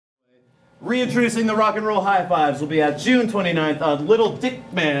Reintroducing the Rock and Roll High Fives will be out June 29th on Little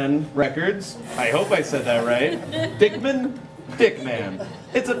Dickman Records. I hope I said that right. Dickman? Dickman.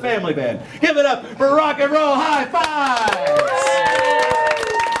 It's a family band. Give it up for Rock and Roll High Fives!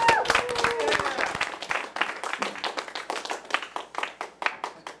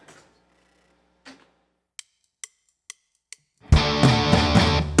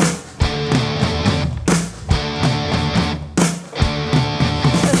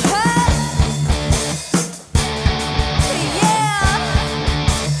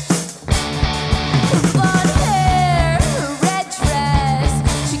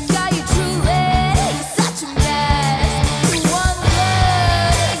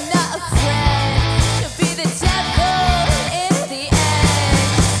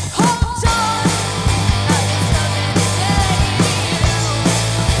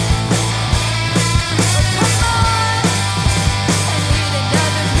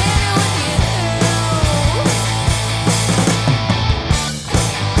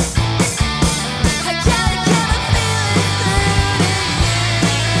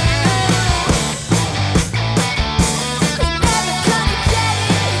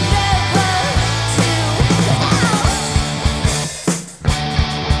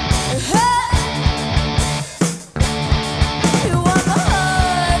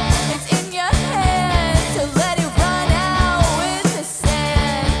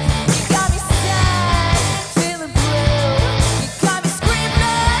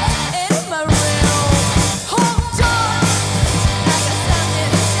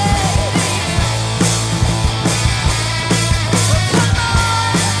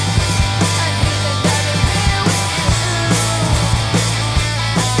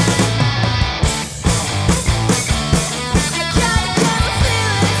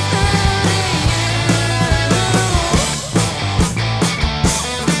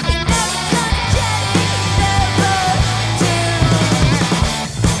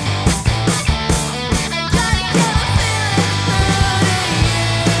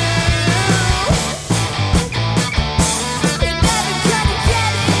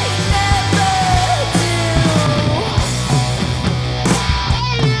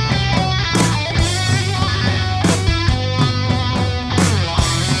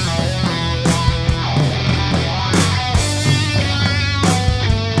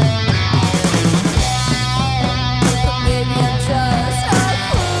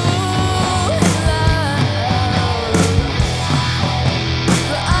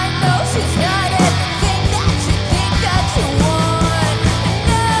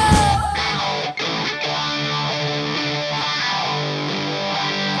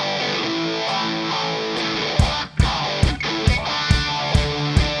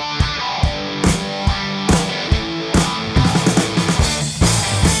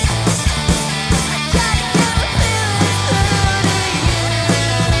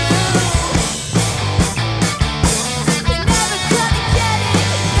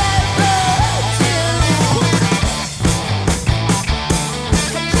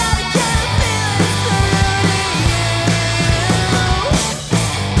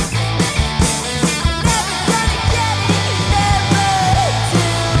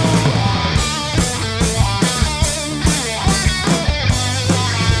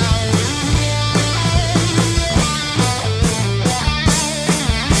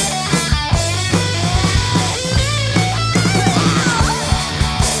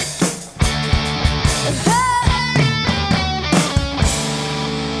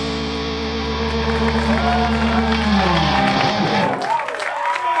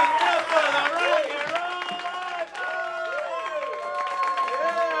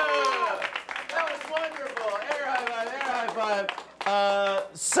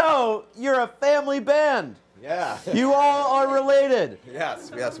 So, you're a family band. Yeah. You all are related.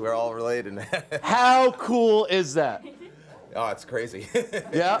 Yes, we're all related. How cool is that? Oh, it's crazy.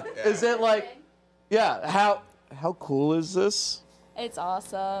 Yeah? Is it like, yeah, how cool is this? It's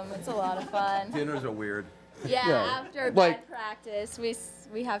awesome. It's a lot of fun. Dinners are weird. Yeah, Yeah. after Like- band practice,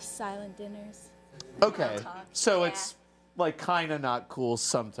 we have silent dinners. Okay, so Yeah. it's like kind of not cool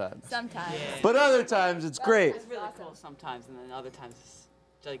sometimes. Sometimes. But other times it's great. It's really cool sometimes, and then other times it's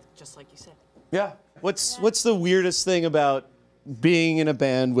just like you said. Yeah. What's the weirdest thing about being in a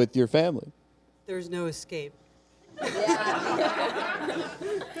band with your family? There's no escape.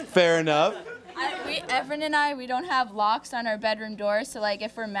 Fair enough. Everin and I, we don't have locks on our bedroom doors, so like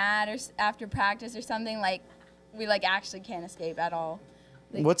if we're mad or after practice or something, like we like actually can't escape at all.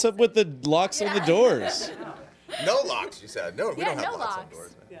 Like, What's up with the locks on the doors? No locks, you said. No, we don't have no locks on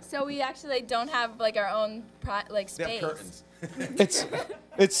doors. Man. So we actually like, don't have like our own space. We have curtains.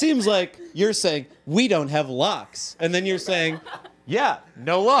 It seems like you're saying, we don't have locks. And then you're saying, yeah,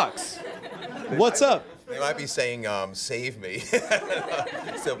 no locks. What's up? They might be saying, save me.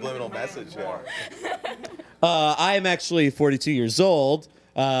 Subliminal message there. I am actually 42 years old,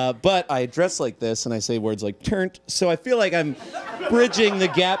 but I dress like this and I say words like turnt. So I feel like I'm bridging the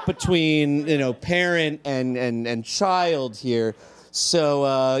gap between, parent and child here.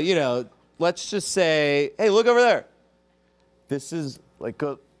 So, let's just say, hey, look over there. This is like,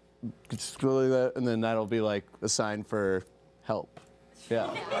 just go like that, and then that'll be like a sign for help.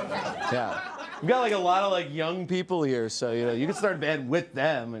 Yeah. Yeah. We've got like a lot of like young people here, so you can start a band with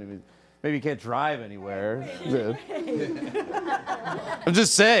them. And maybe you can't drive anywhere. Yeah. I'm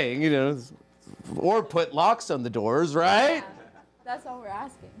just saying, or put locks on the doors, right? Yeah, that's all we're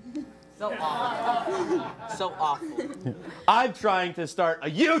asking. So awful. So awful. I'm trying to start a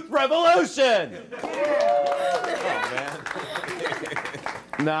youth revolution. Oh man.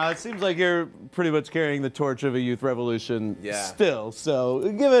 No, it seems like you're pretty much carrying the torch of a youth revolution still. So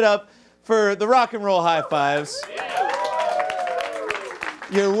give it up for the rock and roll high fives.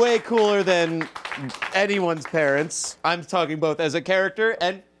 You're way cooler than anyone's parents. I'm talking both as a character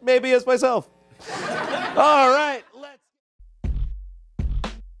and maybe as myself. All right.